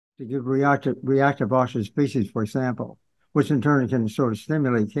to give reactive oxygen species, for example, which in turn can sort of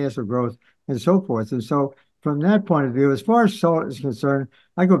stimulate cancer growth and so forth. And so, from that point of view, as far as salt is concerned,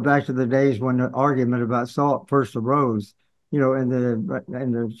 I go back to the days when the argument about salt first arose, in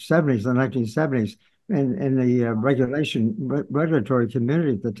the 70s, the 1970s, in the regulatory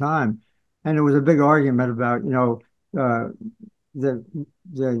community at the time, and there was a big argument about uh, the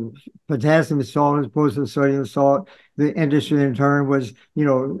potassium salt as opposed to the sodium salt. The industry in turn was,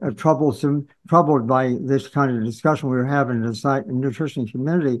 troubled by this kind of discussion we were having in the nutrition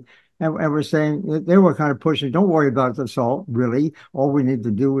community. And we're saying they were kind of pushing, don't worry about the salt, really. All we need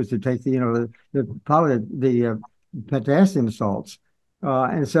to do is to take the potassium salts.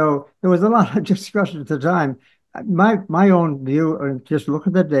 And so there was a lot of discussion at the time. My own view, and just look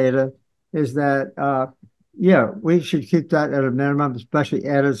at the data, is that yeah, we should keep that at a minimum, especially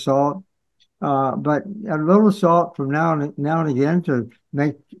added salt. But a little salt from now and again to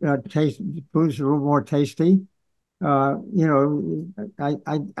make taste foods a little more tasty. I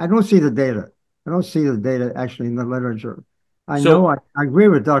don't see the data. I don't see the data actually in the literature. I know So, I agree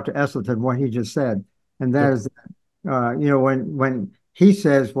with Dr. Esselton what he just said, and that is, when he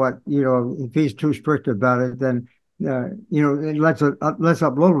says what, if he's too strict about it, then it lets up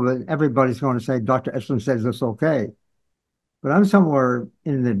a little bit. Everybody's going to say Dr. Esselton says it's okay, but I'm somewhere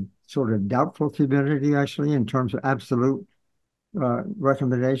in the sort of doubtful community actually in terms of absolute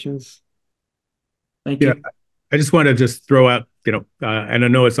recommendations. thank Yeah, you. I just want to just throw out, and I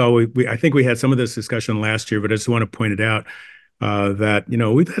know it's always, I think we had some of this discussion last year, but I just want to point it out that,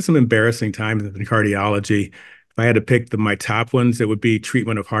 we've had some embarrassing times in cardiology. If I had to pick my top ones, it would be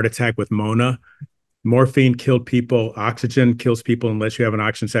treatment of heart attack with Mona. Morphine killed people. Oxygen kills people unless you have an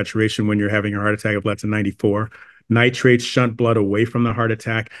oxygen saturation when you're having a heart attack of less than 94. Nitrates shunt blood away from the heart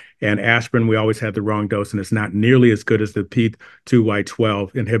attack. And aspirin, we always had the wrong dose, and it's not nearly as good as the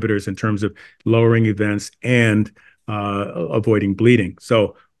P2Y12 inhibitors in terms of lowering events and avoiding bleeding.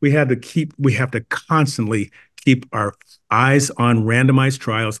 So we have to constantly keep our eyes on randomized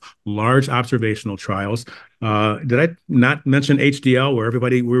trials, large observational trials. Did I not mention HDL, where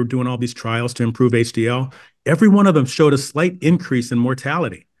we were doing all these trials to improve HDL? Every one of them showed a slight increase in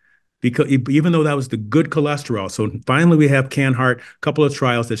mortality because even though that was the good cholesterol. So finally, we have CAN-HEART, a couple of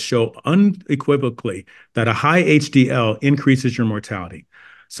trials that show unequivocally that a high HDL increases your mortality.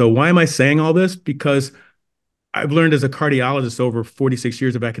 So why am I saying all this? Because I've learned as a cardiologist over 46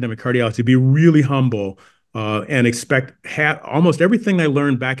 years of academic cardiology to be really humble and expect almost everything I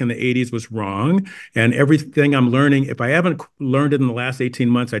learned back in the 80s was wrong. And everything I'm learning, if I haven't learned it in the last 18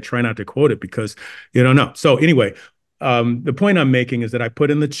 months, I try not to quote it because you don't know. So anyway, the point I'm making is that I put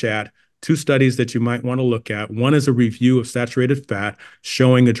in the chat two studies that you might want to look at. One is a review of saturated fat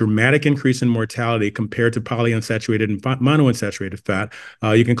showing a dramatic increase in mortality compared to polyunsaturated and monounsaturated fat.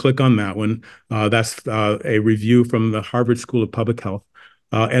 You can click on that one. That's a review from the Harvard School of Public Health.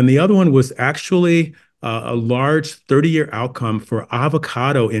 And the other one was actually a large 30-year outcome for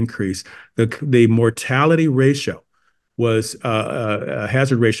avocado increase. The mortality ratio was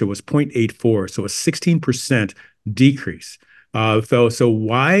hazard ratio was 0.84, so a 16% decrease. So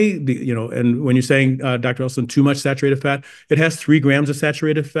why, and when you're saying, Dr. Elson, too much saturated fat, it has 3 grams of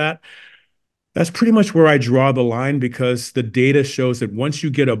saturated fat. That's pretty much where I draw the line because the data shows that once you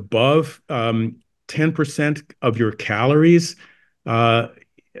get above 10% of your calories uh,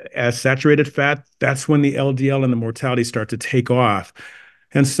 as saturated fat, that's when the LDL and the mortality start to take off.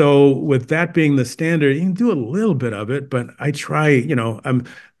 And so, with that being the standard, you can do a little bit of it, but I try,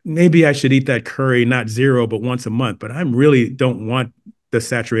 maybe I should eat that curry, not zero, but once a month. But I really don't want the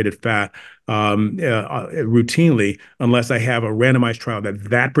saturated fat routinely unless I have a randomized trial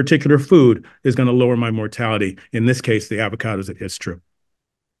that particular food is going to lower my mortality. In this case, the avocados, it's true.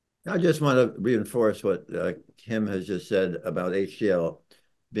 I just want to reinforce what Kim has just said about HDL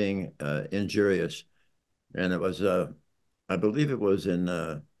being injurious. And it was, I believe it was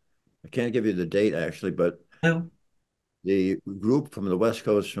I can't give you the date actually, but the group from the West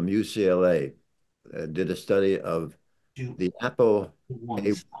Coast from UCLA did a study of the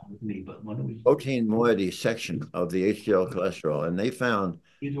protein moiety section of the HDL cholesterol, and they found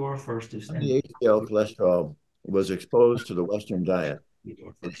You do our first, when the HDL cholesterol was exposed to the Western diet,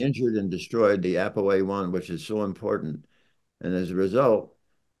 it injured and destroyed the ApoA1, which is so important. And as a result,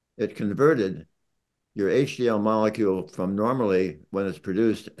 it converted your HDL molecule from normally, when it's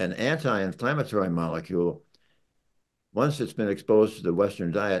produced, an anti-inflammatory molecule. Once it's been exposed to the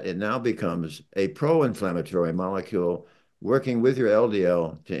Western diet, it now becomes a pro-inflammatory molecule working with your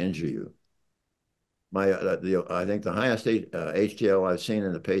LDL to injure you. I think the highest HDL I've seen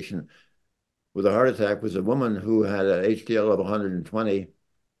in a patient with a heart attack was a woman who had an HDL of 120,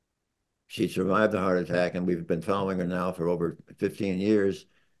 She survived the heart attack, and we've been following her now for over 15 years.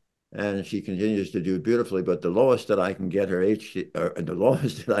 And she continues to do beautifully. But the lowest that I can get her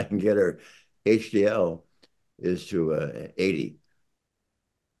HDL is to 80.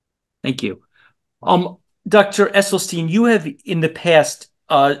 Thank you. Dr. Esselstyn, you have in the past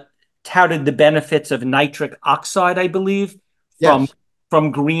touted the benefits of nitric oxide, I believe, Yes.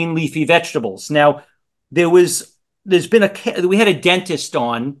 from green leafy vegetables. Now, we had a dentist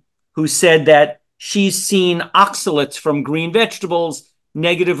on who said that she's seen oxalates from green vegetables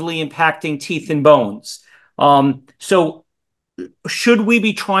negatively impacting teeth and bones. So should we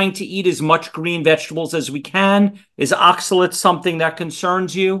be trying to eat as much green vegetables as we can? Is oxalates something that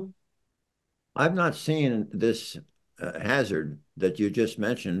concerns you? I've not seen this hazard that you just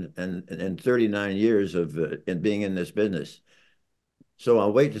mentioned in 39 years of in being in this business. So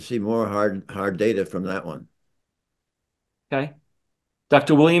I'll wait to see more hard data from that one. Okay.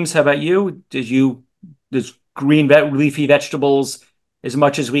 Dr. Williams, how about you? Does green leafy vegetables, as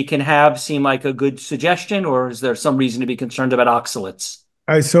much as we can have, seem like a good suggestion, or is there some reason to be concerned about oxalates?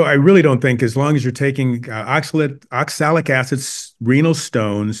 So I really don't think, as long as you're taking oxalic acid, renal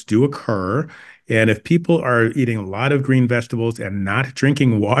stones do occur. And if people are eating a lot of green vegetables and not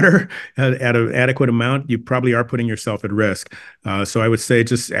drinking water at an adequate amount, you probably are putting yourself at risk. So I would say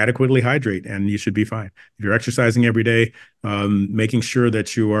just adequately hydrate and you should be fine. If you're exercising every day, making sure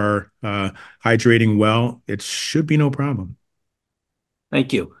that you are hydrating well, it should be no problem.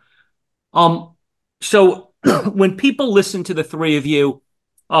 Thank you. So when people listen to the three of you,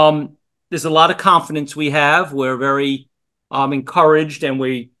 there's a lot of confidence we have. We're very encouraged, and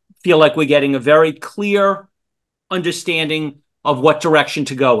we feel like we're getting a very clear understanding of what direction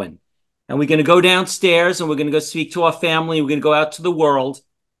to go in. And we're going to go downstairs and we're going to go speak to our family. We're going to go out to the world,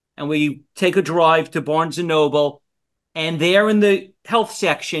 and we take a drive to Barnes & Noble, and there in the health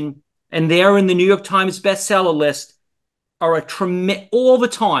section and there in the New York Times bestseller list are all the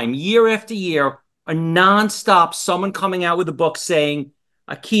time, year after year, a nonstop someone coming out with a book saying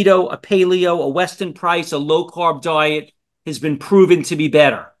a keto, a paleo, a Weston Price, a low-carb diet has been proven to be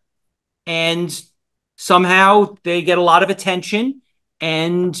better. And somehow they get a lot of attention,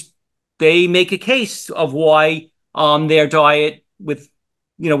 and they make a case of why their diet with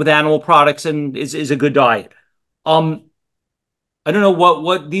animal products and is a good diet. I don't know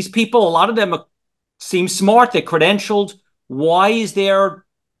what these people, a lot of them seem smart, they're credentialed. Why is there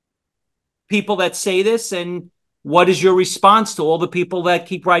people that say this, and what is your response to all the people that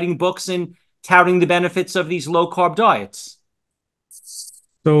keep writing books and touting the benefits of these low-carb diets?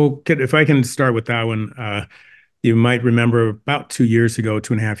 So if I can start with that one, you might remember about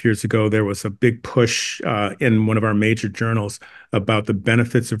 2.5 years ago, there was a big push in one of our major journals about the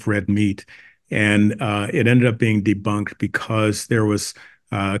benefits of red meat. And it ended up being debunked because there was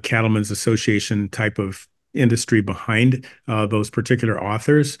Cattlemen's Association type of industry behind those particular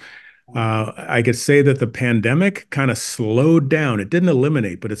authors. I could say that the pandemic kind of slowed down. It didn't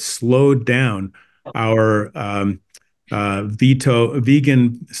eliminate, but it slowed down our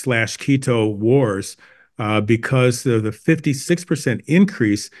vegan/keto wars because of the 56%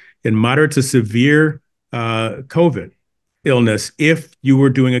 increase in moderate to severe COVID illness if you were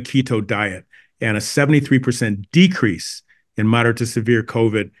doing a keto diet, and a 73% decrease in moderate to severe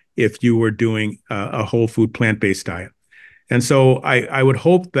COVID if you were doing a whole food plant-based diet. And so I would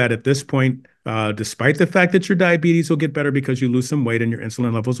hope that at this point, despite the fact that your diabetes will get better because you lose some weight and your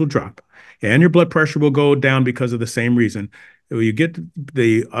insulin levels will drop, and your blood pressure will go down because of the same reason, you get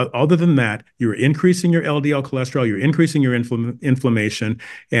other than that, you're increasing your LDL cholesterol, you're increasing your inflammation,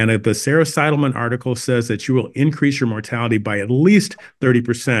 and the Sarah Seidelman article says that you will increase your mortality by at least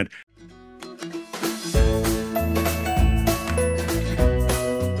 30%.